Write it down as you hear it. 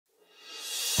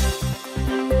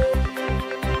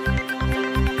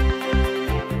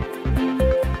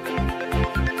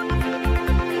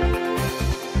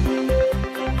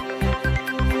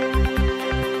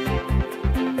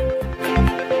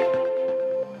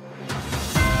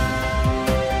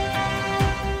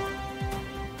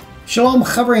Shalom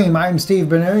Chavrim, I'm Steve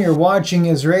Benner. You're watching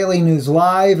Israeli News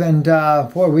Live, and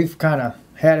boy, we've kind of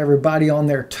had everybody on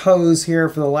their toes here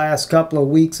for the last couple of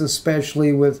weeks,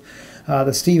 especially with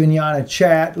the Steve and Yana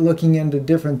chat, looking into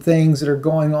different things that are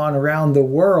going on around the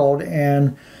world,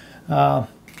 and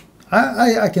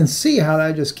I can see how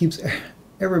that just keeps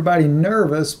everybody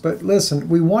nervous. But listen,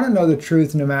 we want to know the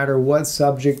truth no matter what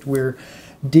subject we're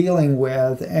dealing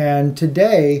with, and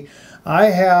today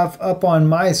I have up on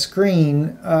my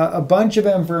screen a bunch of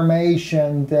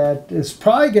information that is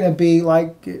probably going to be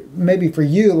like, maybe for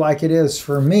you like it is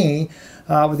for me,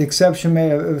 with the exception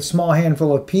of a small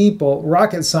handful of people,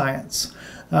 rocket science.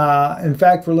 In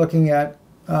fact, we're looking at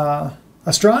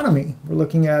astronomy. We're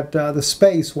looking at the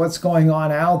space, what's going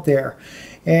on out there.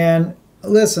 And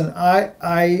listen,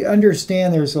 I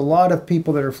understand there's a lot of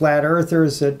people that are flat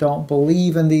earthers that don't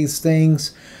believe in these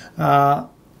things.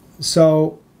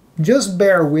 So just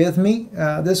bear with me.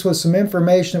 This was some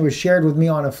information that was shared with me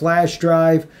on a flash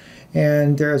drive,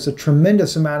 and there's a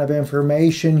tremendous amount of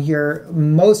information here.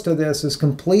 Most of this is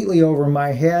completely over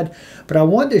my head, but I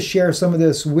wanted to share some of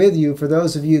this with you for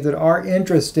those of you that are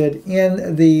interested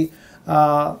in the,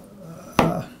 what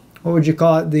would you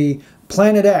call it, the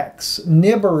Planet X,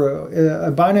 Nibiru,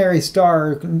 a binary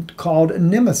star called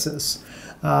Nemesis.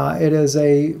 It is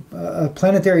a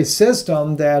planetary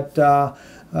system that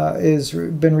has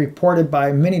been reported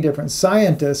by many different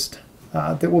scientists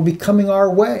that will be coming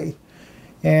our way.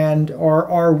 Or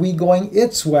are we going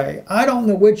its way? I don't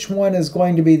know which one is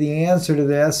going to be the answer to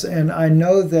this, and I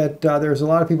know that there's a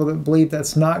lot of people that believe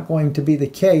that's not going to be the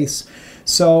case.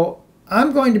 So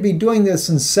I'm going to be doing this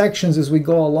in sections as we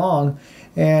go along,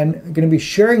 and I'm going to be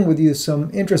sharing with you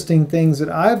some interesting things that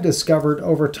I've discovered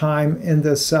over time in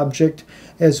this subject,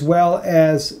 as well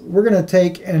as we're going to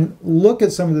take and look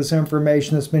at some of this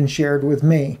information that's been shared with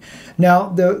me. Now,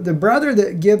 the brother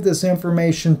that gave this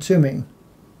information to me,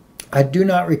 I do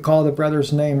not recall the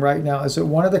brother's name right now, is at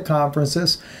one of the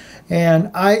conferences,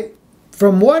 and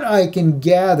from what I can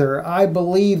gather, I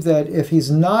believe that if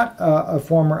he's not a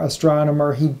former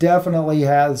astronomer, he definitely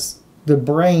has the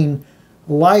brain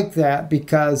like that,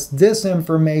 because this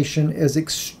information is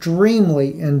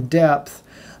extremely in depth,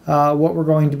 what we're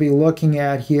going to be looking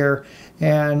at here,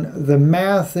 and the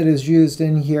math that is used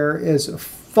in here is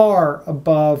far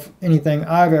above anything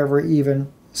I've ever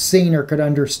even seen or could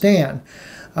understand.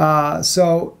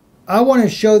 So I want to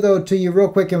show though to you real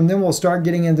quick, and then we'll start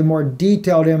getting into more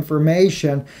detailed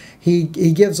information. He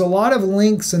gives a lot of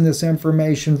links in this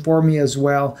information for me as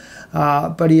well,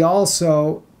 but he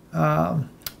also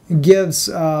gives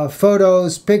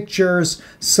photos, pictures,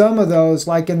 some of those,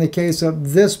 like in the case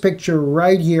of this picture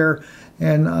right here.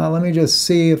 And let me just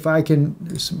see if I can,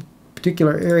 there's some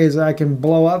particular areas I can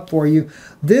blow up for you.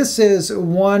 This is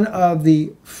one of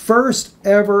the first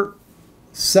ever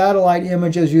satellite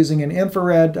images using an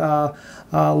infrared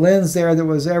lens there that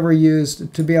was ever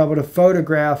used to be able to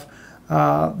photograph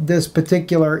this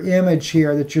particular image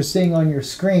here that you're seeing on your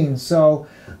screen. So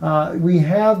we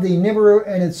have the Nibiru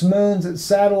and its moons, its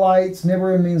satellites.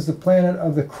 Nibiru means the planet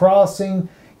of the crossing,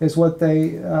 is what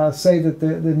they say that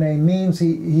the name means.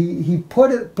 He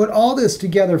put all this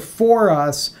together for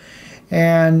us,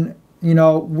 and you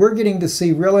know, we're getting to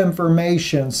see real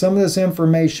information. Some of this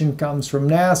information comes from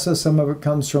NASA, some of it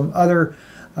comes from other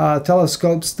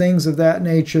telescopes, things of that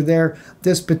nature there.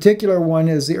 This particular one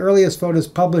is the earliest photos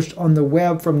published on the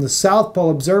web from the South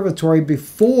Pole Observatory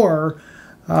before,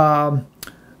 let's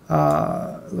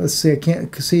see, I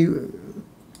can't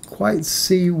quite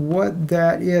see what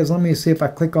that is. Let me see if I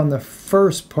click on the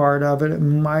first part of it. It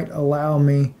might allow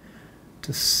me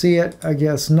to see it. I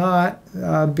guess not.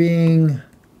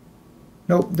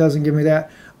 Nope, doesn't give me that.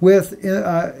 With,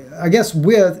 I guess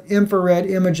with infrared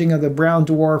imaging of the brown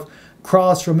dwarf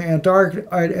cross from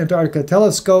Antarctica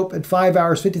telescope at 5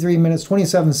 hours, 53 minutes,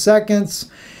 27 seconds.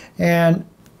 And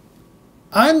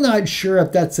I'm not sure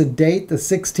if that's a date, the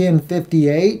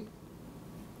 1658.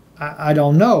 I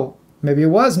don't know. Maybe it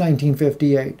was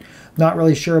 1958. Not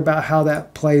really sure about how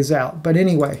that plays out. But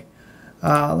anyway,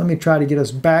 let me try to get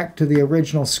us back to the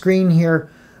original screen here.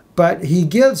 But he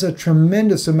gives a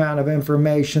tremendous amount of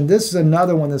information. This is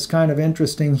another one that's kind of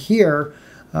interesting here.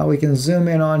 We can zoom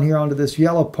in on here onto this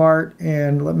yellow part,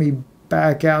 and let me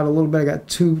back out a little bit. I got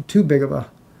too big of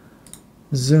a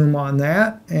zoom on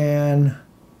that, and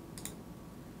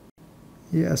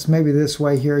yes, maybe this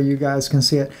way here you guys can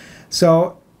see it.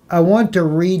 So I want to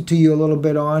read to you a little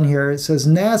bit on here. It says,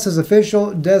 NASA's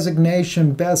official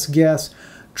designation best guess,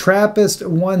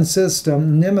 TRAPPIST-1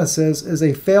 system, Nemesis, is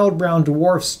a failed brown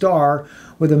dwarf star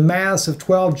with a mass of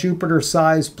 12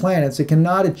 Jupiter-sized planets. It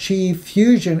cannot achieve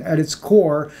fusion at its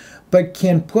core, but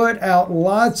can put out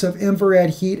lots of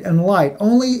infrared heat and light.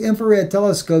 Only infrared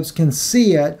telescopes can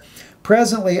see it.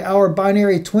 Presently, our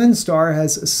binary twin star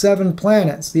has 7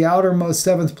 planets. The outermost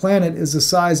 7th planet is the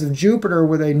size of Jupiter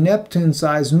with a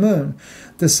Neptune-sized moon.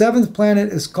 The 7th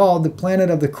planet is called the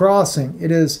planet of the crossing.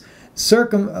 It is a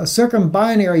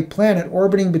circumbinary planet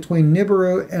orbiting between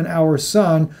Nibiru and our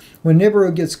Sun. When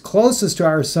Nibiru gets closest to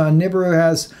our Sun, Nibiru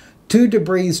has 2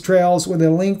 debris trails with a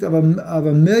length of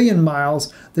a million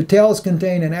miles. The tails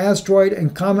contain an asteroid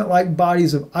and comet-like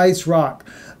bodies of ice rock.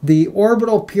 The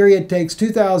orbital period takes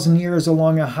 2,000 years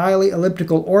along a highly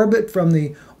elliptical orbit from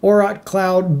the Oort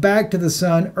cloud back to the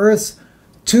Sun. Earth's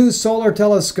 2 solar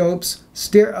telescopes,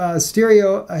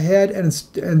 stereo ahead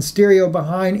and stereo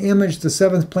behind, imaged the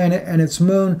 7th planet and its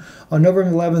moon on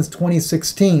November 11th,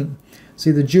 2016.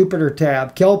 See the Jupiter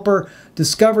tab. Kepler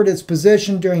discovered its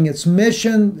position during its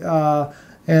mission,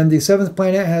 and the 7th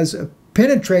planet has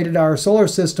penetrated our solar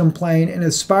system plane and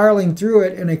is spiraling through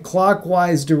it in a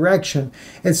clockwise direction.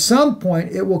 At some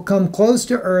point, it will come close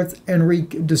to Earth and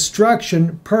wreak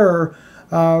destruction per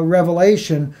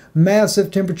revelation.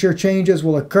 Massive temperature changes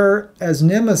will occur as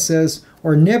Nemesis,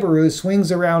 or Nibiru,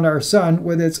 swings around our Sun.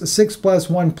 With its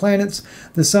 6+1 planets,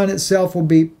 the Sun itself will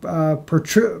be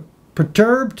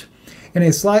perturbed in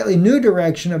a slightly new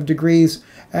direction of degrees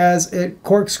as it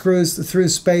corkscrews through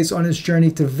space on its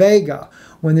journey to Vega.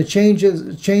 When the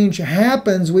change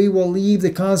happens, we will leave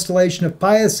the constellation of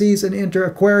Pisces and enter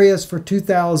Aquarius for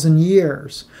 2,000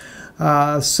 years.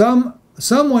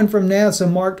 Someone from NASA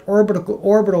marked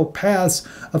orbital paths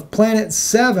of Planet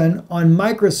 7 on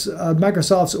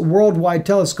Microsoft's Worldwide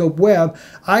Telescope Web.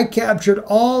 I captured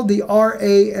all the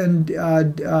RA and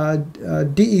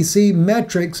DEC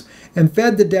metrics and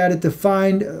fed the data to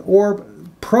find orb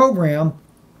program.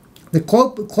 The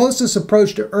closest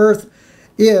approach to Earth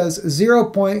is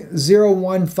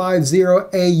 0.0150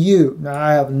 AU. Now,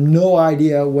 I have no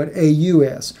idea what AU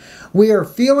is. We are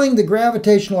feeling the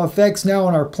gravitational effects now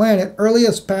on our planet.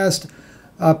 Earliest pass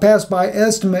by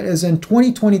estimate is in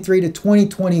 2023 to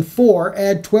 2024.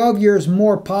 Add 12 years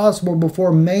more possible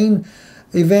before main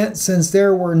event, since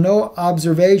there were no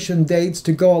observation dates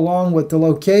to go along with the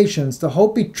locations. The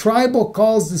Hopi tribal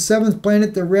calls the 7th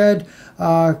planet the red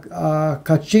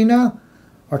Kachina,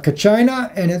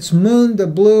 and its moon the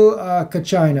blue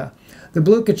Kachina. The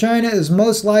blue Kachina is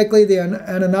most likely the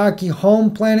Anunnaki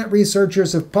home planet.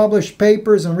 Researchers have published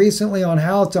papers and recently on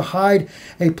how to hide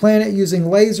a planet using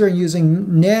laser and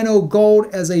using nano gold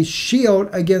as a shield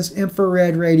against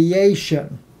infrared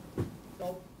radiation.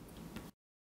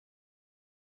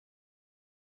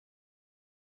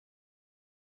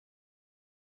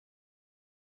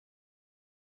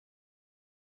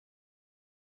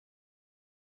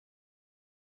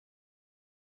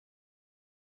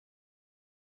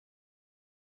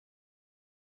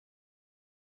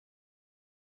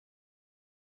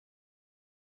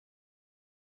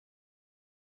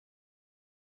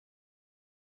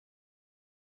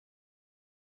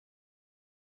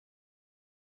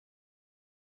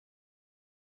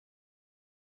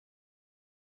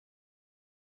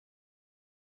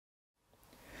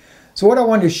 So what I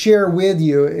wanted to share with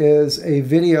you is a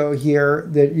video here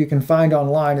that you can find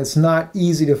online. It's not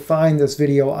easy to find this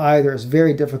video either. It's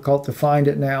very difficult to find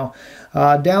it now.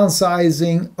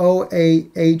 Downsizing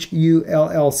OAHULLC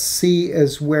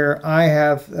is where I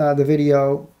have the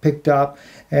video picked up.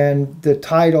 And the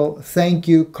title, Thank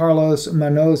You, Carlos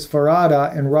Munoz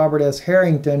Ferrada and Robert S.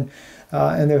 Harrington.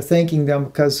 And they're thanking them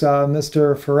because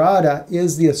Mr. Ferrada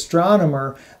is the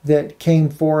astronomer that came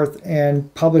forth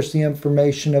and published the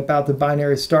information about the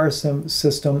binary star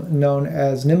system known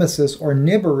as Nemesis or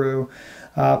Nibiru,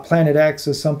 Planet X,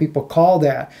 as some people call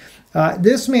that.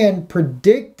 This man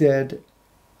predicted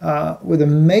with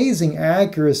amazing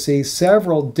accuracy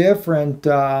several different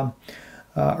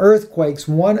earthquakes.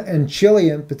 One in Chile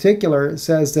in particular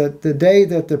says that the day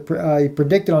that he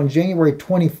predicted on January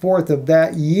 24th of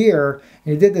that year,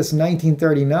 and he did this in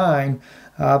 1939,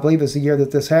 I believe it's the year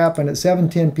that this happened, at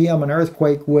 7:10 p.m. an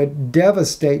earthquake would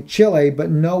devastate Chile, but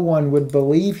no one would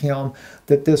believe him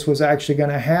that this was actually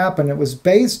going to happen. It was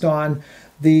based on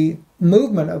the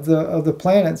movement of the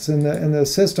planets and the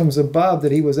systems above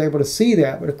that he was able to see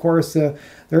that. But of course, the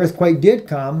earthquake did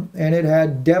come, and it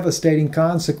had devastating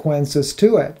consequences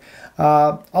to it.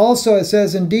 Also, it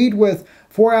says, indeed, with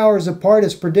 4 hours apart,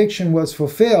 his prediction was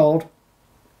fulfilled.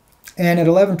 And at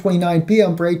 11:29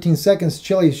 p.m. for 18 seconds,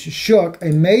 Chile shook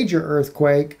a major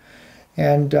earthquake,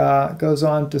 and goes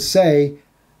on to say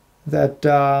that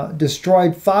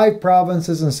destroyed 5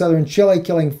 provinces in southern Chile,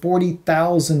 killing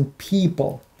 40,000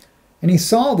 people. And he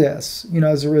saw this,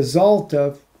 as a result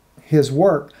of his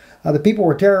work. The people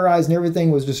were terrorized and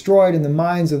everything was destroyed in the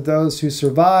minds of those who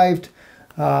survived.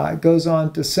 It goes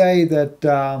on to say that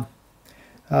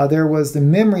there was the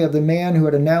memory of the man who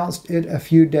had announced it a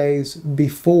few days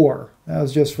before. That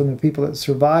was just from the people that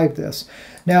survived this.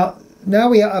 Now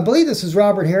I believe this is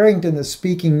Robert Harrington that's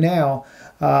speaking now,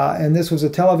 and this was a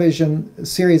television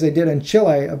series they did in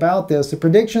Chile about this. The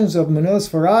predictions of Munoz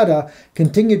Ferrada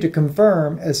continued to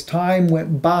confirm as time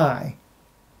went by.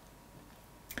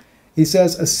 He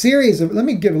says, a series of, let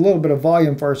me give a little bit of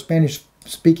volume for our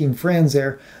Spanish-speaking friends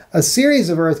there. A series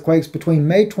of earthquakes between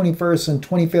May 21st and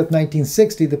 25th,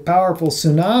 1960, the powerful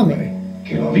tsunami.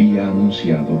 Que lo había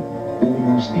anunciado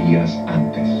unos días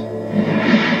antes.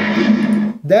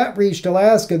 That reached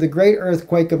Alaska, the great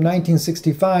earthquake of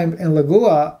 1965 in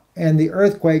Lagua, and the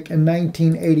earthquake in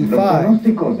 1985. Los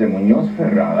pronósticos de Muñoz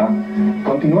Ferrada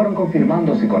continuaron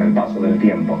confirmándose con el paso del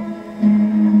tiempo.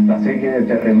 La serie de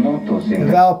terremotos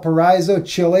en Valparaiso,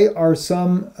 Chile, are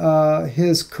some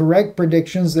his correct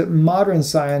predictions that modern el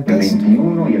scientists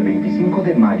 21 y el 25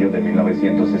 de mayo de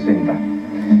 1960.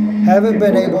 haven't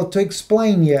been able to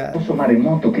explain yet. El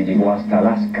maremoto que llegó hasta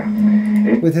Alaska.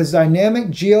 With his dynamic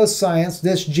geoscience,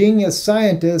 this genius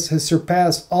scientist has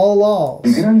surpassed all El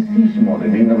laws gran sismo de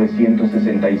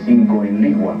 1965 en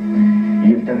Ligua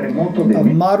y el terremoto de of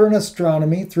modern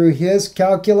astronomy through his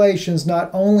calculations not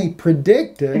only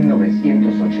predicted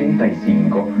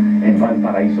 1985 en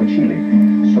Valparaíso, Chile,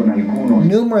 son algunos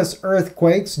numerous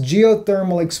earthquakes,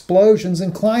 geothermal explosions,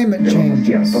 and climate de los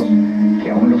changes. desiertos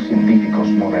que aún los científicos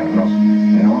modernos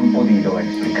no han podido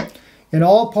explicar. In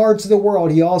all parts of the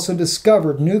world, he also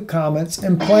discovered new comets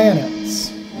and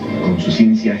planets, Con su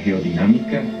ciencia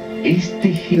geodinámica,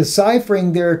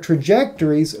 deciphering their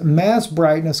trajectories, mass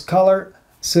brightness, color,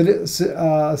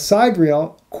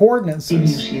 sidereal coordinates,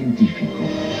 científico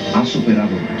ha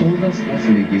superado todas las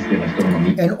leyes de la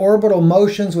astronomía and orbital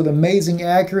motions with amazing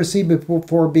accuracy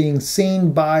before being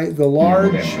seen by the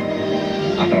large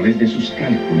a través de sus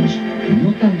cálculos.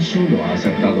 No tan solo ha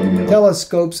acertado números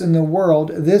telescopes in the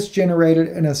world. This generated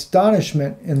an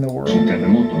astonishment in the de world,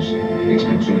 terremotos,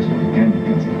 explosiones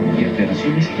volcánicas y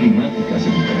alteraciones climáticas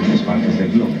en diferentes partes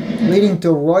del globo. leading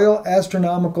to Royal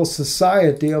Astronomical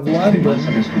Society of London Además,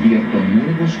 ha descubierto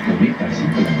nuevos cometas y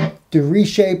planetas to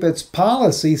reshape its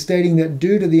policy, stating that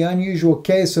due to the unusual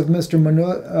case of Mr.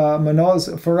 Munoz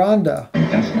Ferrada,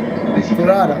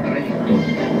 descifrando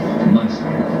trayectoria,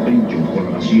 masa, brillo,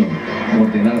 coloración,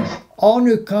 coordenadas all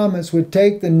new comets would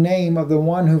take the name of the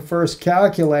one who first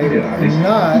calculated and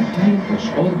not tiempos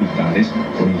orbitales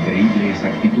con increíble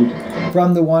exactitud.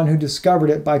 from the one who discovered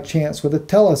it by chance with a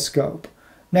telescope.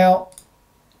 Now,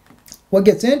 what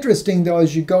gets interesting though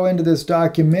as you go into this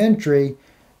documentary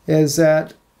is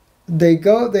that they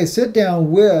sit down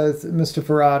with Mr.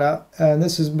 Ferrada, and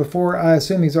this is before, I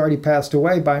assume he's already passed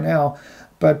away by now,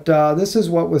 but this is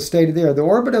what was stated there. The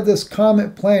orbit of this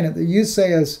comet planet that you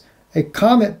say is a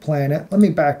comet planet, let me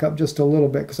back up just a little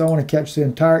bit because I want to catch the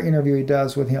entire interview he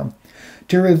does with him,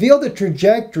 to reveal the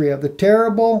trajectory of the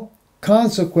terrible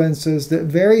consequences that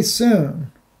very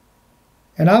soon,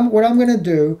 and what I'm going to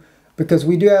do, because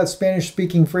we do have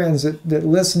Spanish-speaking friends that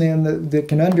listen in, that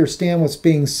can understand what's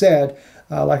being said,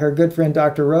 like our good friend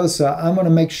Dr. Rosa, I'm going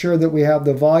to make sure that we have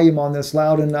the volume on this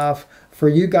loud enough for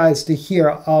you guys to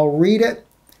hear. I'll read it,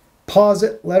 pause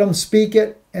it, let them speak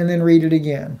it, and then read it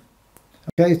again.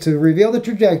 Okay, to reveal the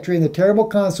trajectory and the terrible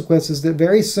consequences that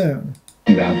very soon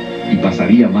Y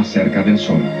pasaría más cerca del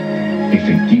Sol.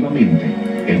 Efectivamente,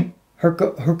 el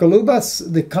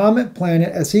Hercolubus, the comet planet,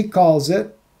 as he calls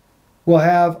it, will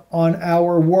have on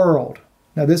our world.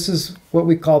 Now this is what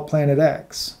we call Planet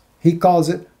X. He calls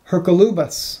it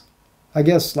Hercolubus. I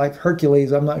guess like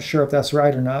Hercules, I'm not sure if that's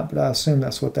right or not, but I assume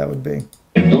that's what that would be.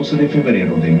 el 12 de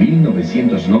febrero de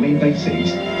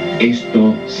 1996,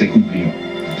 esto se cumplió.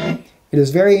 It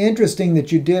is very interesting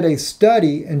that you did a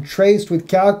study and traced with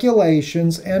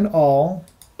calculations and all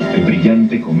El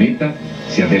brillante cometa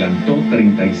se adelantó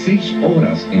 36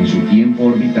 horas en su tiempo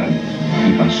orbital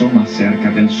y pasó más cerca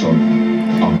del Sol.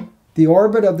 the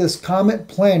orbit of this comet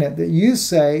planet that you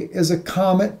say is a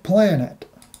comet planet.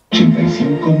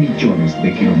 85 millones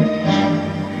de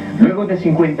kilómetros. Luego de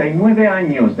 59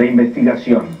 años de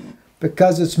investigación,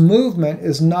 Because its movement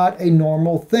is not a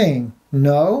normal thing.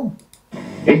 No?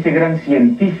 este gran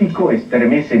científico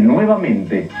estremece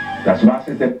nuevamente las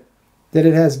bases de That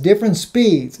it has different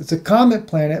speeds. It's a comet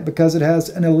planet because it has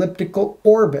an elliptical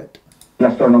orbit. la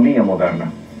astronomía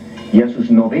moderna. Y a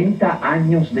sus 90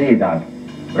 años de edad,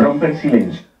 rompe el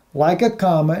silencio Like a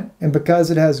comet, and because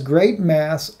it has great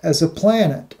mass as a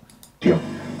planet.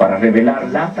 para revelar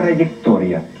la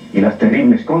trayectoria y las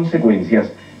terribles consecuencias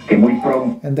que muy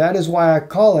pronto And that is why I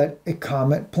call it a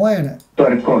comet planet.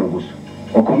 Hercules,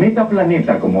 o cometa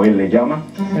planeta como él le llama,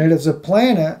 And it is a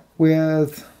planet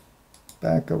with,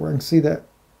 back over and see that.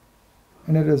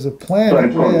 And it is a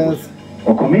planet Hercules, with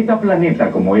o cometa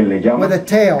planeta como él le llama, a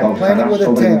tail, causará planet with a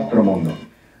sobre tail. nuestro mundo.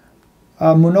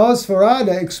 Munoz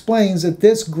Ferrada explains that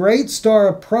this great star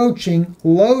approaching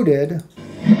loaded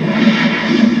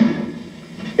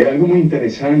Algo muy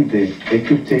interesante es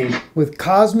que usted with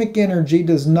cosmic energy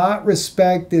does not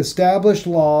respect the established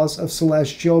laws of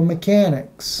celestial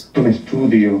mechanics. hizo un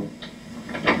estudio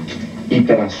y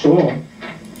trazó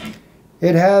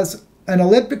It has an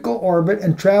elliptical orbit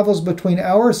and travels between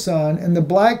our sun and the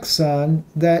black sun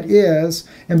that is,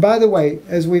 and by the way,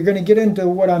 as we're going to get into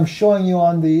what I'm showing you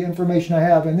on the information I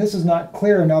have, and this is not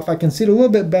clear enough, I can see it a little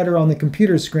bit better on the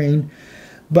computer screen,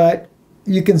 but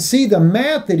you can see the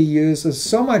math that he used is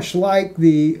so much like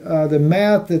the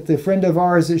math that the friend of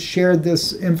ours that shared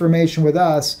this information with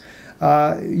us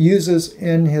uses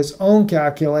in his own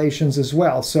calculations as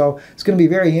well. So it's going to be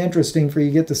very interesting for you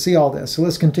to get to see all this. So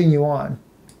let's continue on.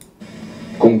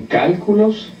 con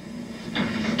cálculos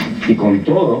y con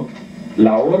todo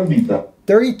la órbita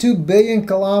 32 billion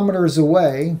kilometers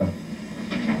away.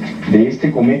 de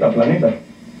este cometa planeta.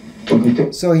 Porque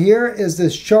usted So here is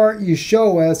this chart you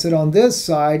show us that on this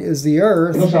side is the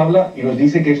Earth. nos habla y nos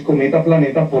dice que es cometa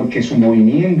planeta porque su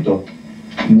movimiento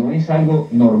no es algo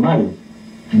normal.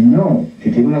 No,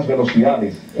 que tiene unas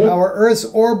velocidades. Our Earth's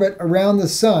orbit around the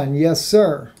sun. Yes,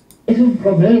 sir. Es un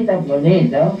cometa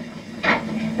planeta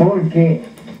porque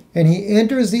And he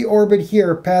enters the orbit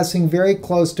here, passing very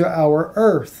close to our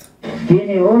Earth.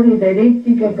 tiene órbita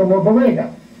elíptica como cometa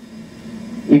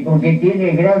y porque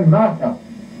tiene gran masa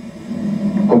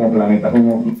Como planeta.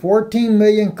 como 14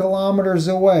 million kilometers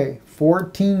away.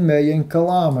 14 million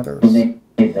kilometers.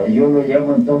 cometa. Yo lo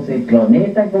llamo entonces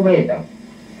planeta cometa.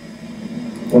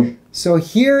 Pues So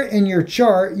here in your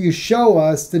chart, you show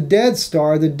us the dead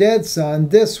star, the dead sun,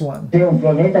 this one. es un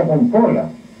planeta con cola.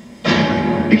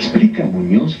 Explica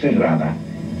Muñoz Ferrada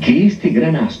que este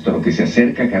gran astro que se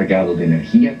acerca cargado de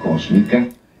energía cósmica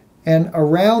And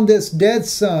around this dead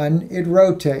sun, it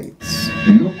rotates.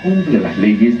 no cumple las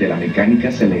leyes de la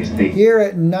mecánica celeste Here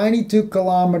at 92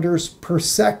 kilometers per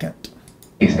second.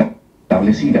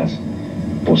 establecidas.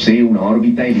 Posee una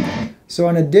órbita elíptica So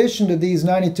in addition to these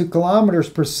 92 kilometers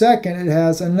per second, it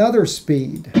has another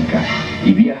speed,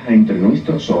 y viaja entre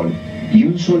nuestro Sol y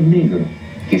un Sol negro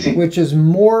que se which is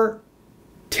more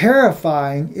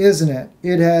terrifying, isn't it?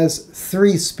 It has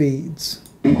 3 speeds.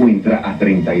 encuentra a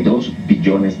 32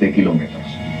 billones de kilómetros.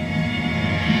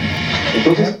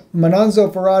 Entonces, Manonzo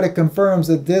Ferrada confirms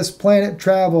that this planet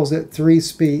travels at 3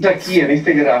 speeds. aquí en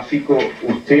este gráfico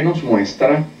usted nos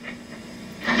muestra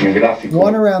en el gráfico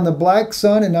One around the black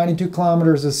sun at 92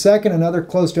 kilometers a second, another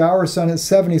close to our sun at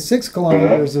 76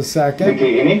 kilometers a de second.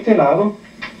 que en este lado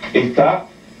está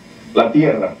la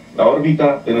Tierra, la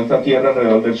órbita de nuestra Tierra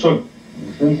alrededor del Sol.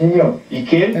 Sí, señor. Y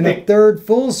que And a third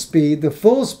full speed, the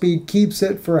full speed keeps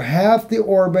it for half the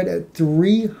orbit at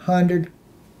 300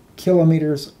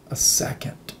 kilometers a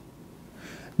second.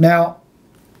 Now,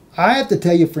 I have to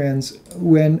tell you, friends,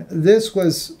 when this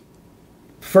was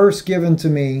first given to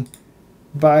me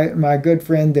by my good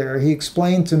friend there, he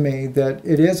explained to me that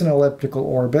it is an elliptical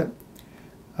orbit.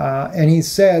 And he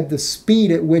said the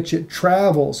speed at which it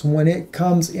travels when it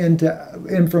comes in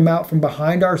from out from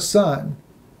behind our sun,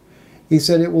 he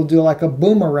said it will do like a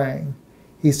boomerang.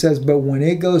 He says, but when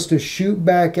it goes to shoot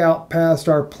back out past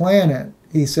our planet,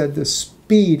 he said the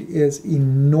speed is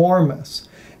enormous.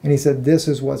 And he said this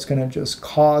is what's going to just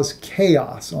cause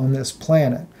chaos on this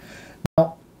planet.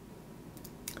 Now,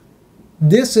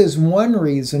 this is one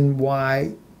reason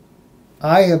why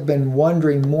I have been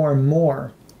wondering more and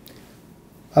more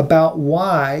about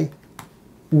why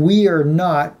we are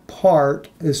not part,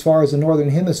 as far as the Northern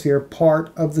Hemisphere,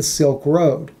 part of the Silk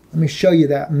Road. Let me show you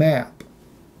that map.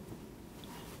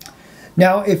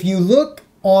 Now, if you look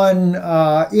on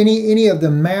any of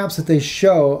the maps that they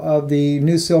show of the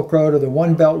New Silk Road or the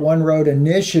One Belt, One Road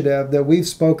initiative that we've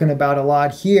spoken about a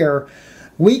lot here,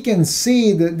 we can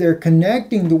see that they're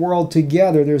connecting the world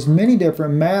together. There's many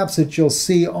different maps that you'll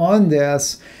see on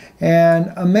this.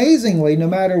 And amazingly, no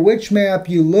matter which map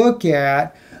you look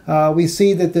at, we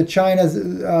see that the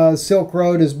China Silk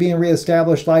Road is being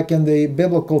reestablished like in the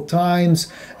biblical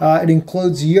times. It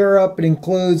includes Europe. It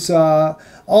includes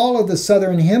all of the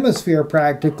southern hemisphere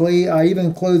practically. Even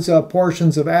includes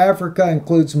portions of Africa,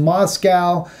 includes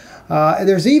Moscow.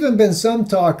 There's even been some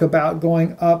talk about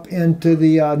going up into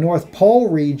the North Pole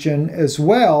region as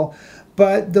well.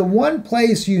 But the one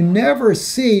place you never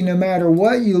see, no matter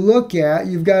what you look at,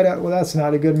 you've got a, well, that's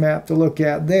not a good map to look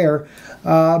at there.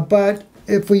 But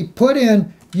if we put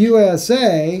in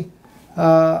USA,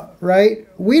 right,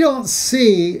 we don't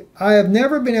see, I have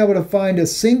never been able to find a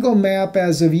single map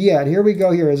as of yet. Here we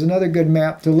go. Here is another good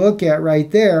map to look at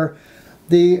right there.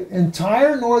 The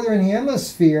entire northern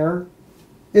hemisphere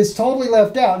is totally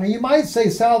left out. Now you might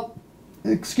say South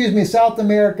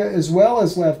America as well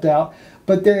is left out,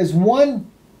 but there is one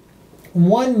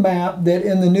map that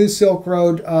in the New Silk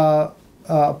Road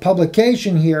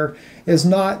publication here is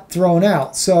not thrown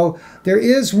out. So there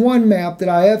is one map that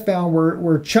I have found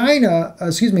where China,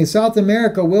 South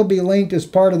America will be linked as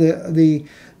part of the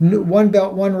One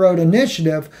Belt, One Road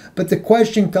initiative. But the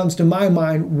question comes to my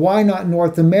mind, why not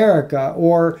North America?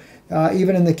 Or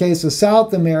even in the case of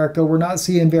South America, we're not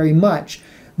seeing very much.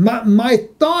 My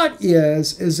thought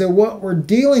is that what we're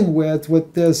dealing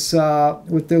with this,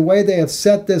 with the way they have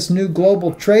set this new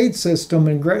global trade system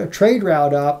and trade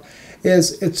route up,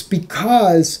 is it's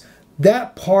because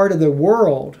that part of the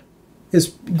world is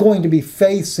going to be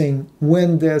facing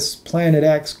when this Planet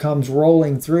X comes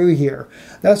rolling through here.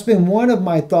 That's been one of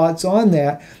my thoughts on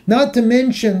that. Not to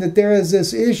mention that there is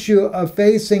this issue of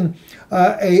facing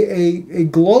a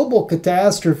global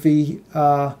catastrophe.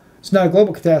 It's not a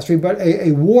global catastrophe, but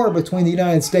a war between the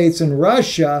United States and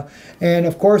Russia. And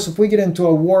of course, if we get into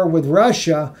a war with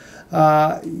Russia,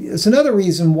 it's another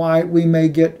reason why we may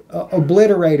get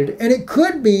obliterated. And it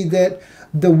could be that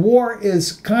the war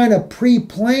is kind of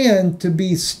pre-planned to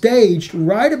be staged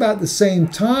right about the same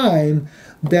time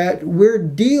that we're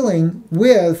dealing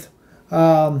with,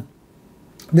 that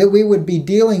we would be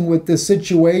dealing with the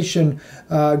situation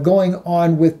going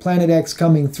on with Planet X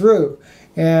coming through.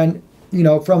 And you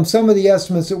know, from some of the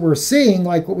estimates that we're seeing,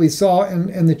 like what we saw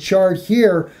in the chart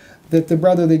here, that the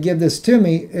brother that gave this to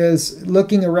me is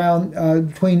looking around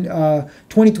between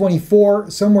 2024,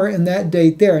 somewhere in that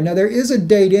date there. Now, there is a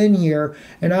date in here,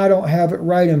 and I don't have it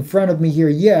right in front of me here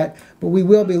yet, but we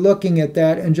will be looking at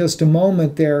that in just a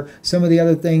moment there, some of the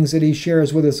other things that he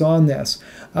shares with us on this.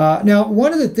 Now,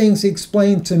 one of the things he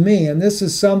explained to me, and this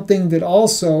is something that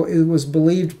also was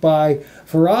believed by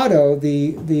Ferrado,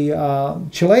 the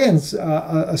Chilean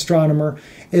astronomer,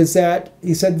 is that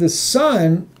he said the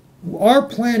sun, our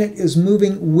planet is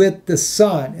moving with the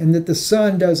sun, and that the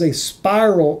sun does a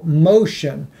spiral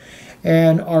motion,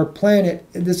 and our planet,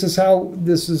 this is how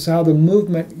the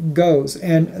movement goes.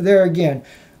 And there again,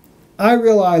 I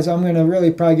realize I'm going to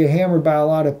really probably get hammered by a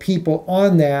lot of people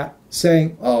on that,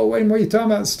 saying, "Oh, wait, what are you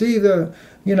talking about, Steve?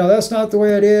 You know, that's not the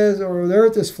way it is, or the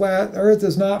Earth is flat, the Earth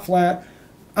is not flat."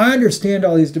 I understand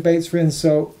all these debates, friends.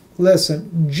 So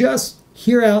listen, just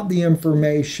hear out the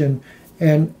information,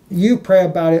 and you pray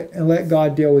about it and let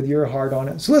God deal with your heart on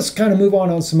it. So let's kind of move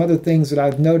on some other things that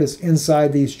I've noticed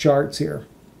inside these charts here.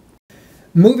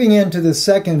 Moving into the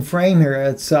second frame here,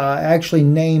 it's actually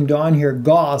named on here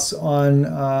Gauss on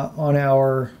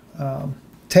our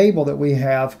table that we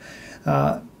have.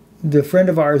 The friend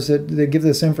of ours that gave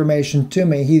this information to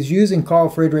me, he's using Carl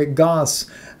Friedrich Gauss,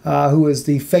 who is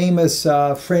the famous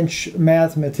French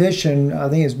mathematician. I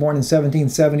think he was born in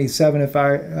 1777, if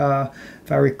I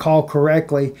recall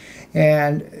correctly.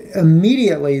 And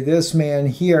immediately, this man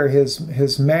here,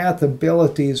 his math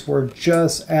abilities were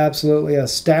just absolutely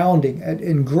astounding.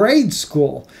 In grade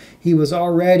school, he was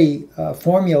already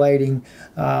formulating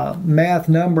math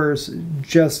numbers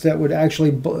just that would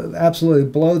actually absolutely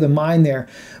blow the mind there.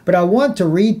 But I want to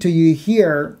read to you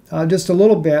here just a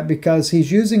little bit, because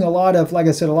he's using a lot of, like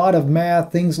I said, a lot of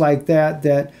math, things like that,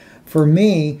 that for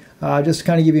me, just to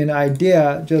kind of give you an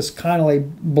idea, just kind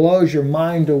of blows your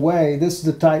mind away. This is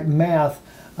the type of math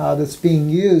that's being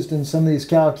used in some of these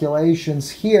calculations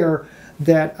here,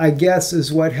 that I guess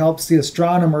is what helps the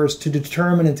astronomers to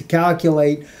determine and to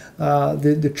calculate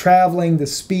the traveling, the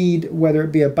speed, whether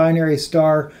it be a binary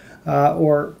star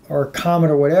or a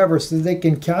comet or whatever, so that they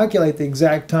can calculate the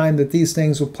exact time that these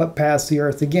things will pass the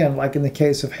Earth again, like in the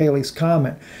case of Halley's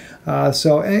Comet.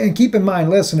 And keep in mind,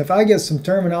 listen, if I get some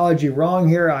terminology wrong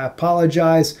here, I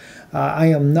apologize. I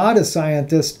am not a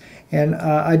scientist, and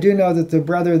I do know that the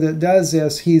brother that does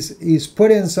this, he's put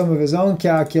in some of his own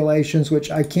calculations, which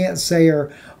I can't say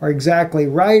are exactly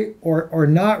right or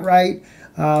not right.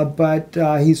 But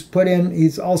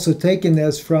he's also taken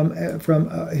this from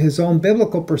his own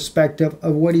biblical perspective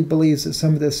of what he believes that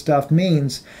some of this stuff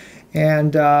means.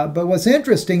 And but what's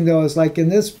interesting though is, like in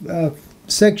this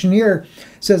section here,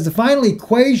 it says the final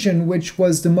equation, which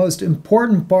was the most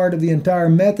important part of the entire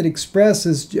method,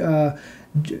 expresses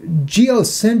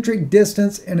geocentric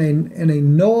distance in a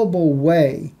knowable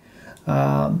way,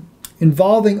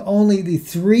 involving only the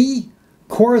 3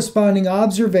 corresponding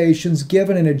observations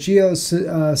given in a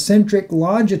geocentric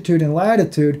longitude and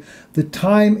latitude, the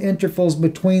time intervals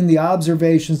between the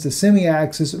observations, the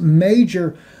semi-axis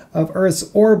major of Earth's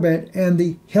orbit, and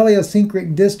the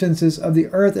heliocentric distances of the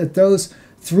Earth at those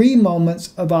 3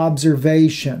 moments of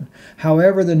observation.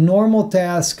 However, the normal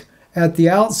task at the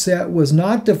outset was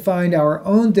not to find our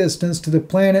own distance to the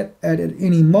planet at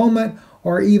any moment,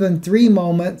 or even 3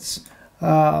 moments,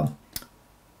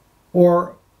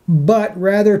 but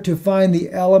rather to find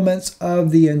the elements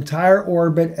of the entire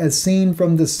orbit as seen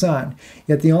from the sun.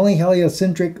 Yet the only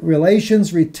heliocentric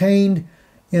relations retained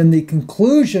in the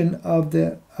conclusion of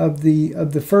the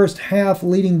first half,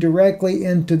 leading directly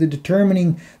into the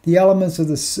determining the elements of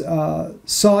the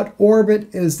sought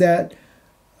orbit, is that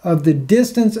of the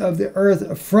distance of the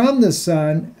Earth from the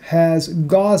sun. Has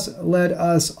Gauss led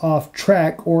us off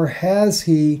track, or has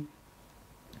he?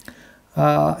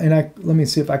 Let me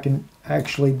see if I can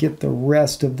actually get the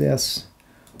rest of this.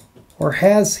 Or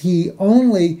has he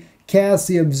only cast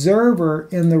the observer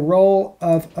in the role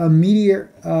of a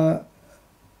mediator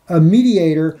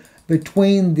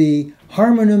between the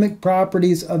harmonic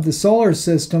properties of the solar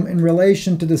system in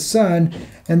relation to the sun,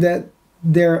 and that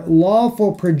their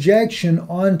lawful projection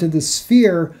onto the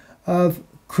sphere of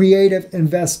creative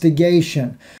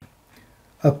investigation?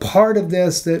 A part of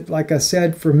this that, like I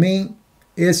said, for me,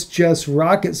 it's just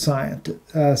rocket science.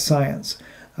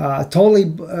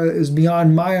 Totally is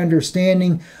beyond my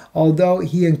understanding, although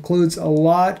he includes a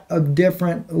lot of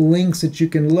different links that you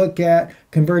can look at,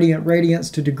 converting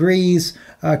radians to degrees,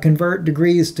 convert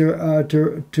degrees to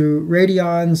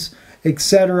radians,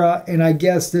 etc. And I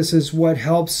guess this is what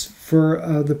helps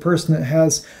for the person that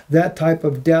has that type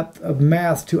of depth of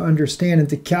math to understand and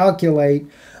to calculate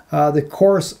the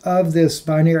course of this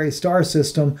binary star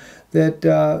system that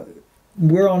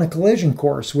we're on a collision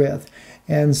course with.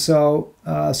 And so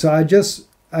I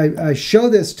show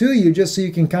this to you just so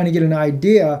you can kind of get an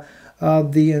idea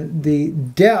of the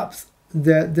depth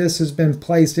that this has been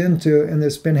placed into and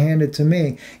that's been handed to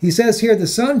me. He says here, the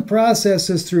sun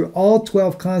processes through all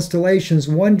 12 constellations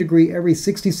 1 degree every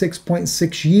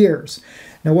 66.6 years.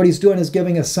 Now what he's doing is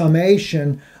giving a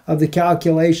summation of the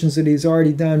calculations that he's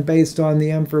already done based on the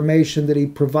information that he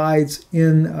provides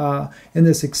in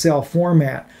this Excel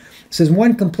format. It says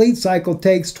 1 complete cycle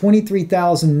takes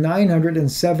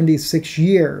 23,976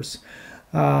 years.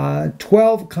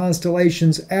 12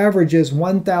 constellations averages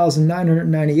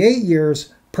 1,998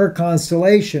 years per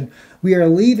constellation. We are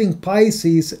leaving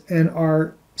Pisces and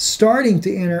are starting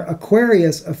to enter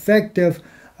Aquarius effective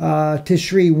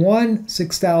Tishri 1,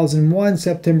 6001,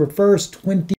 September 1st,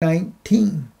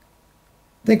 2019.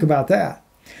 Think about that.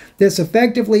 This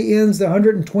effectively ends the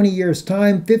 120 years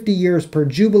time, 50 years per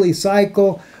Jubilee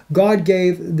cycle. God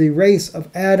gave the race of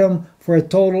Adam for a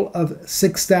total of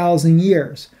 6,000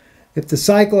 years. If the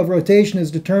cycle of rotation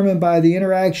is determined by the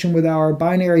interaction with our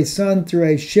binary sun through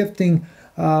a shifting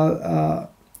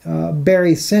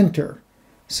barycenter.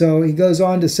 So he goes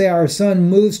on to say our sun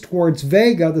moves towards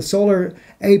Vega, the solar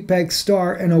apex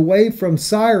star, and away from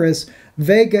Sirius.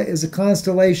 Vega is a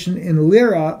constellation in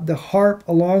Lyra, the harp,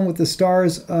 along with the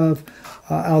stars of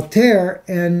Altair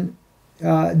and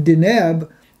Deneb.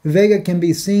 Vega can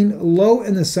be seen low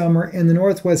in the summer in the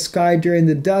northwest sky during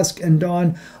the dusk and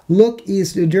dawn. Look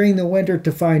east during the winter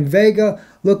to find Vega.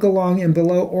 Look along and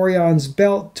below Orion's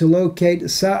belt to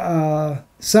locate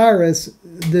Sirius,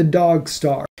 the dog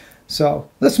star. So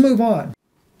let's move on.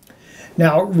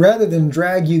 Now, rather than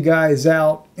drag you guys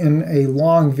out in a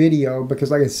long video,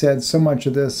 because like I said, so much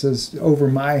of this is over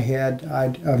my head.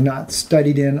 I've not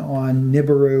studied in on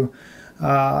Nibiru,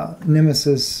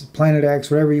 Nemesis, Planet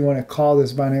X, whatever you want to call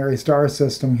this binary star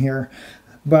system here.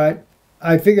 But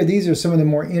I figure these are some of the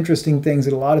more interesting things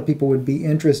that a lot of people would be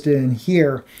interested in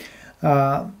here.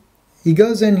 He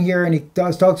goes in here and he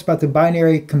talks about the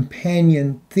binary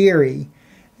companion theory.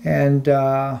 And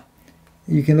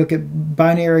you can look at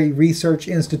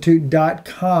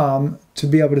binaryresearchinstitute.com to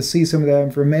be able to see some of that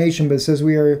information. But it says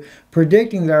we are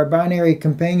predicting that our binary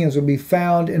companions will be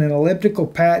found in an elliptical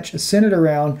patch centered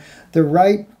around the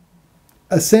right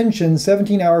ascension,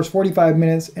 17 hours, 45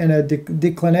 minutes, and a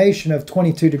declination of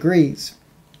 22 degrees.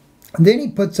 And then he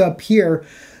puts up here,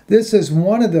 this is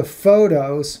one of the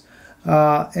photos,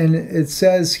 and it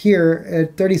says here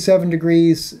at 37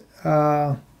 degrees,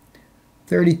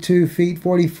 32 feet,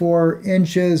 44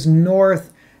 inches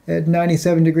north, at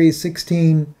 97 degrees,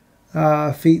 16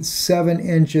 feet, 7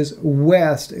 inches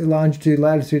west, longitude,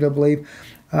 latitude, I believe.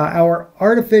 Our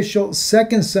artificial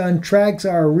second sun tracks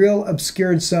our real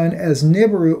obscured sun as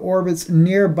Nibiru orbits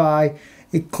nearby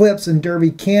eclipse in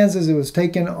Derby, Kansas. It was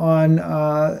taken on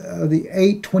the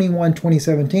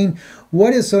 8/21/2017.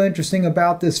 What is so interesting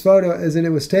about this photo is that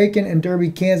it was taken in Derby,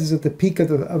 Kansas at the peak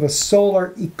of a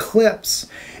solar eclipse.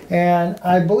 And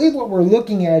I believe what we're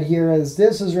looking at here is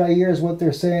this is right here is what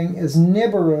they're saying is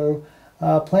Nibiru,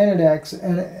 Planet X.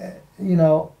 And, you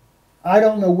know, I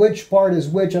don't know which part is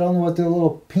which. I don't know what the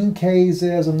little pink haze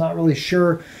is. I'm not really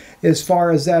sure as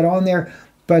far as that on there.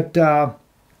 But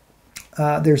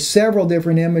there's several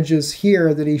different images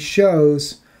here that he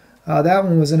shows. That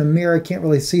one was in a mirror. Can't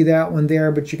really see that one there,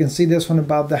 but you can see this one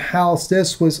above the house.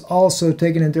 This was also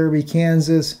taken in Derby,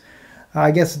 Kansas.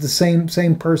 I guess it's the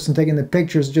same person taking the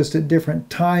pictures, just at different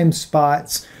time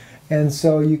spots. And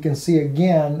so you can see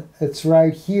again, it's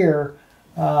right here,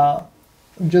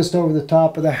 just over the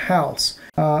top of the house.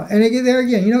 And again, there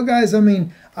again, you know, guys, I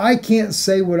mean, I can't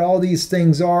say what all these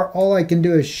things are. All I can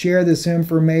do is share this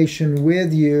information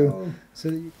with you.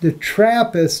 So the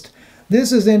TRAPPIST,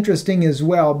 this is interesting as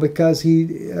well, because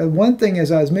one thing,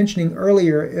 as I was mentioning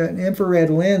earlier, an infrared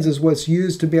lens is what's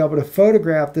used to be able to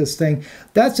photograph this thing.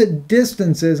 That's at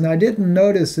distances, and I didn't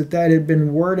notice that that had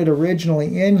been worded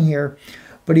originally in here.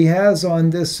 But he has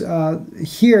on this,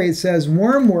 here it says,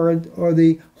 Wormwood, or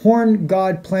the horned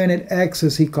god planet X,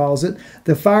 as he calls it,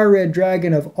 the fire-red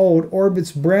dragon of old,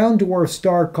 orbits brown dwarf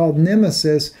star called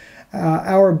Nemesis,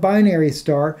 our binary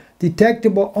star,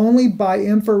 detectable only by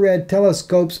infrared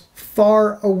telescopes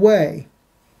far away.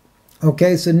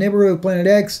 Okay, so Nibiru, Planet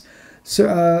X,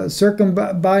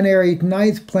 circumbinary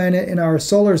ninth planet in our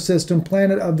solar system,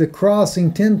 planet of the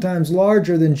crossing, 10 times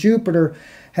larger than Jupiter,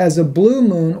 has a blue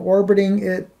moon orbiting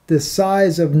it the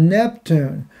size of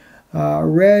Neptune.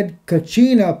 Red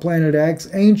Kachina, Planet X,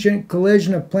 ancient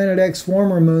collision of Planet X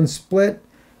former moon, split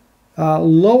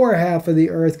lower half of the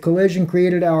Earth. Collision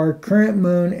created our current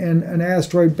moon and an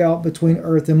asteroid belt between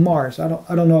Earth and Mars. I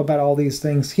don't know about all these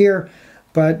things here,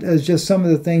 but it's just some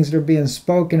of the things that are being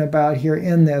spoken about here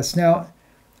in this. Now,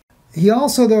 he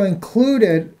also, though,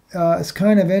 included, it's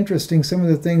kind of interesting, some of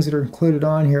the things that are included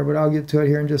on here, but I'll get to it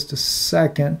here in just a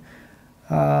second.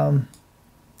 Let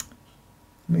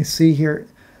me see here.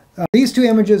 These two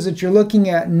images that you're looking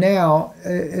at now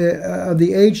of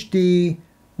the HD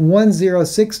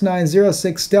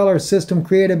 106906 stellar system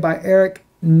created by Eric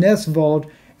Nesvold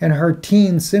and her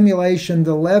team simulation,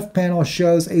 the left panel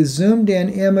shows a zoomed in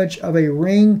image of a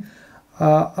ring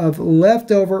of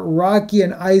leftover rocky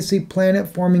and icy planet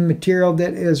forming material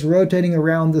that is rotating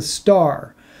around the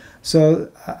star. So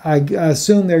I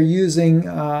assume they're using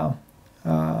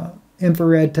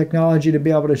infrared technology to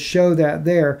be able to show that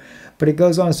there. But it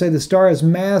goes on to say the star is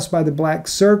masked by the black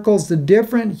circles. The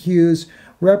different hues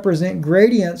represent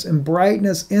gradients in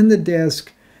brightness in the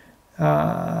disk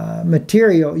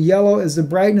material. Yellow is the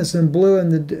brightness and blue in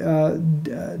the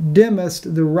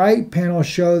dimmest. The right panel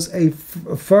shows a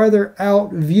further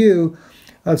out view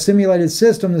of simulated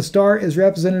system. The star is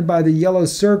represented by the yellow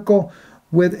circle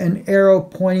with an arrow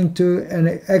pointing to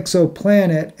an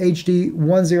exoplanet, HD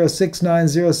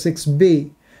 106906b.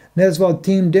 Nesvold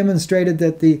team demonstrated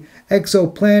that the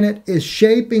exoplanet is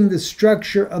shaping the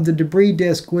structure of the debris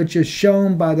disk, which is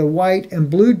shown by the white and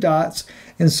blue dots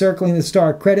encircling the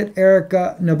star. Credit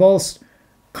Erica Navolst,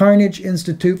 Carnegie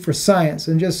Institute for Science.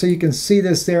 And just so you can see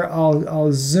this there,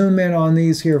 I'll zoom in on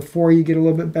these here for you, get a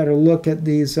little bit better look at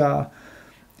these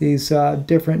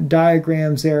different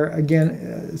diagrams there.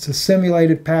 Again, it's a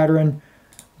simulated pattern,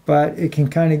 but it can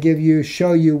kind of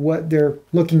show you what they're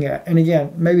looking at. And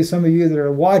again, maybe some of you that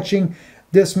are watching,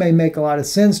 this may make a lot of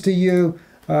sense to you.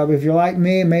 But if you're like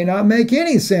me, it may not make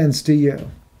any sense to you.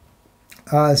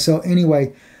 So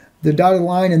anyway, the dotted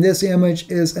line in this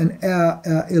image is an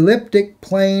elliptic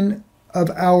plane of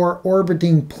our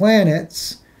orbiting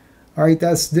planets. All right,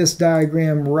 that's this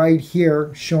diagram right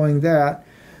here showing that.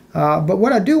 But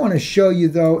what I do want to show you,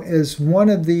 though, is one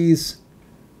of these.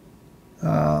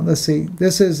 Let's see.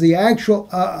 This is the actual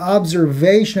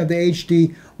observation of the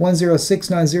HD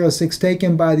 106906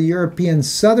 taken by the European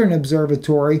Southern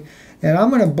Observatory. And I'm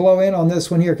going to blow in on this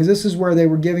one here because this is where they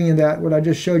were giving you that, what I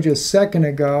just showed you a second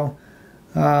ago.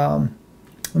 Let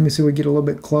me see if we get a little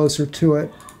bit closer to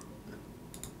it.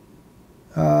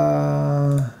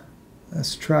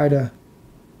 Let's try to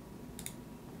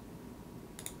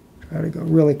go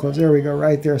really close. There we go,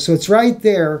 right there. So it's right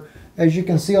there, as you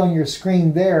can see on your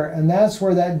screen there, and that's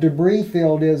where that debris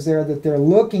field is there that they're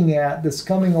looking at, that's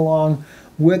coming along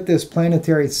with this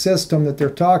planetary system that they're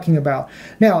talking about.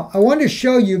 Now, I wanted to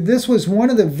show you, this was one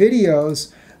of the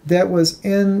videos that was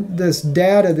in this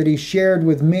data that he shared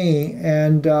with me,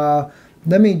 and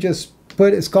let me just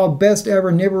put, it's called Best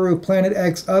Ever Nibiru Planet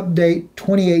X Update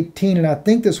 2018, and I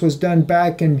think this was done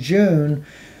back in June.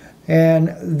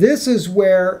 And this is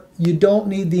where you don't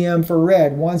need the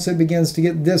infrared. Once it begins to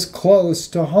get this close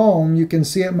to home, you can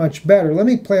see it much better. Let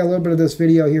me play a little bit of this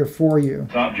video here for you.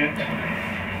 This object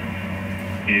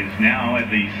is now at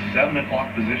the 7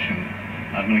 o'clock position.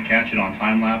 I'm going to catch it on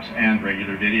time-lapse and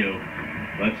regular video.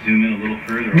 Let's zoom in a little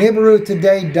further.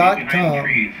 NibiruToday.com.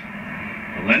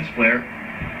 A lens flare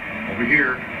over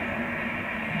here.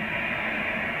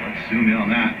 Let's zoom in on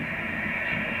that.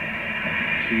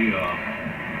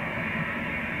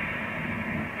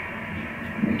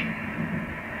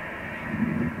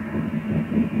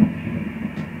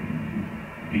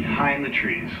 Behind the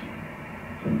trees.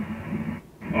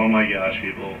 Oh my gosh,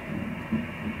 people.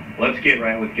 Let's get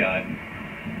right with God.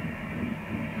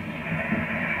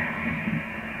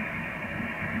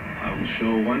 I will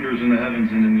show wonders in the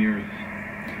heavens and in the earth.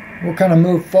 We'll kind of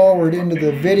move forward into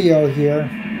the video here.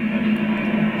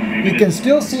 You can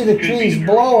still see the trees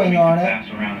blowing on it.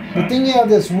 But then you have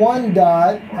this one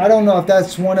dot. I don't know if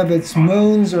that's one of its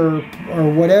moons or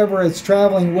whatever it's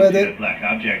traveling with it. Black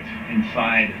object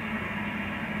inside.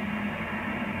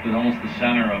 It's almost the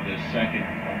center of this second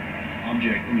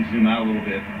object. Let me zoom out a little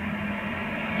bit.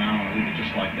 Now I'll leave it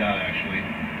just like that, actually.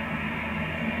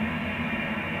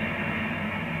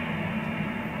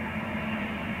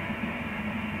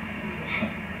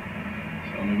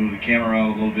 So let me move the camera out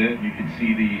a little bit. You can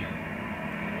see the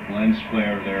lens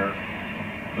flare there.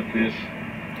 But this.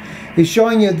 He's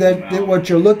showing you that what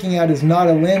you're looking at is not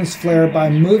a lens flare by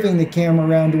moving the camera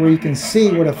around to where you can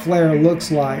see what a flare looks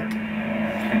like.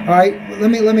 All right,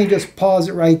 let me just pause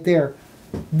it right there.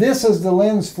 This is the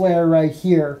lens flare right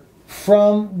here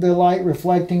from the light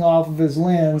reflecting off of his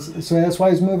lens. So that's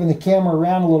why he's moving the camera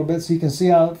around a little bit so you can see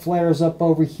how it flares up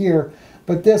over here.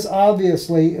 But this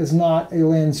obviously is not a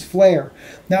lens flare.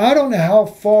 Now, I don't know how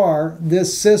far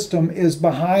this system is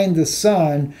behind the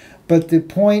sun, but the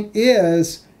point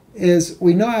is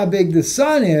we know how big the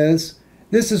sun is.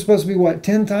 This is supposed to be, what,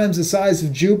 10 times the size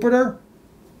of Jupiter?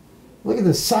 Look at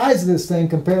the size of this thing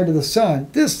compared to the sun.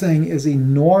 This thing is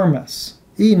enormous.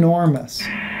 Enormous. Let's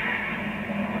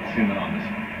zoom in on this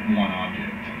one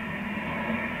object.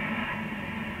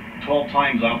 12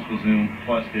 times optical zoom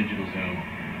plus digital zoom.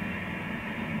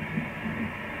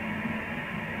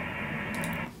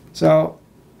 So,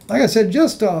 like I said,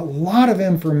 just a lot of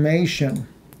information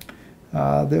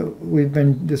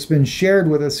that's been shared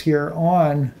with us here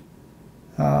on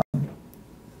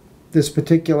this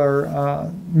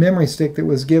particular memory stick that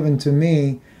was given to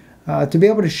me to be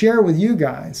able to share with you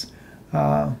guys.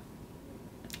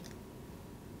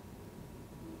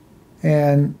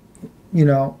 And, you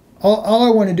know, all I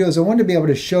want to do is I want to be able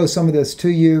to show some of this to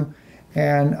you,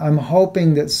 and I'm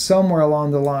hoping that somewhere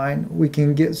along the line we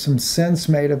can get some sense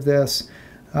made of this,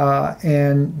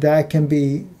 and that can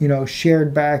be, you know,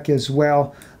 shared back as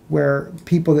well, where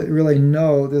people that really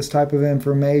know this type of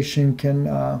information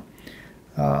can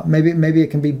maybe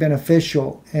it can be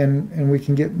beneficial, and we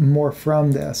can get more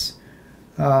from this.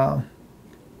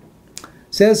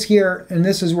 Says here, and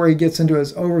this is where he gets into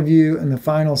his overview and the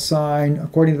final sign.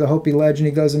 According to the Hopi legend,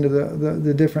 he goes into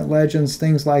the different legends,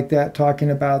 things like that,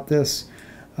 talking about this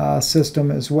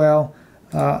system as well.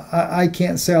 I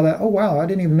can't say all that. Oh, wow, I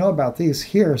didn't even know about these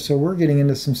here. So we're getting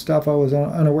into some stuff I was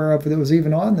unaware of that was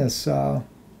even on this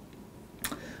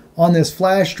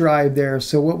flash drive there.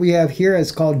 So what we have here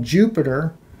is called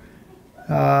Jupiter.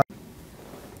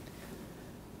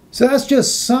 So that's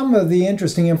just some of the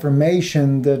interesting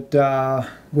information that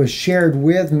was shared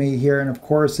with me here. And of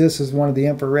course, this is one of the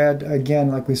infrared,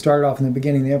 again, like we started off in the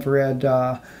beginning, the infrared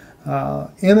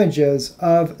images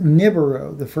of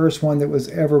Nibiru, the first one that was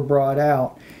ever brought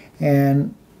out.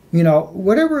 And, you know,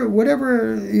 whatever,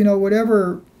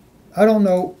 I don't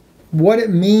know what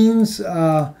it means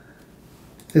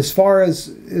as far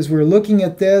as we're looking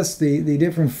at this, the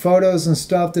different photos and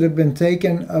stuff that have been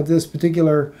taken of this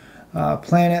particular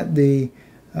planet, the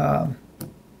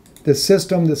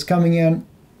system that's coming in.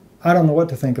 I don't know what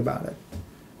to think about it.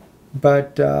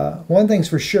 But one thing's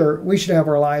for sure, we should have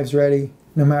our lives ready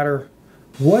no matter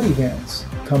what events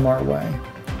come our way.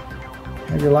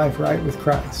 Have your life right with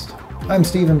Christ. I'm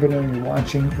Stephen Benoon. You're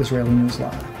watching Israeli News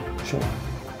Live. Shalom.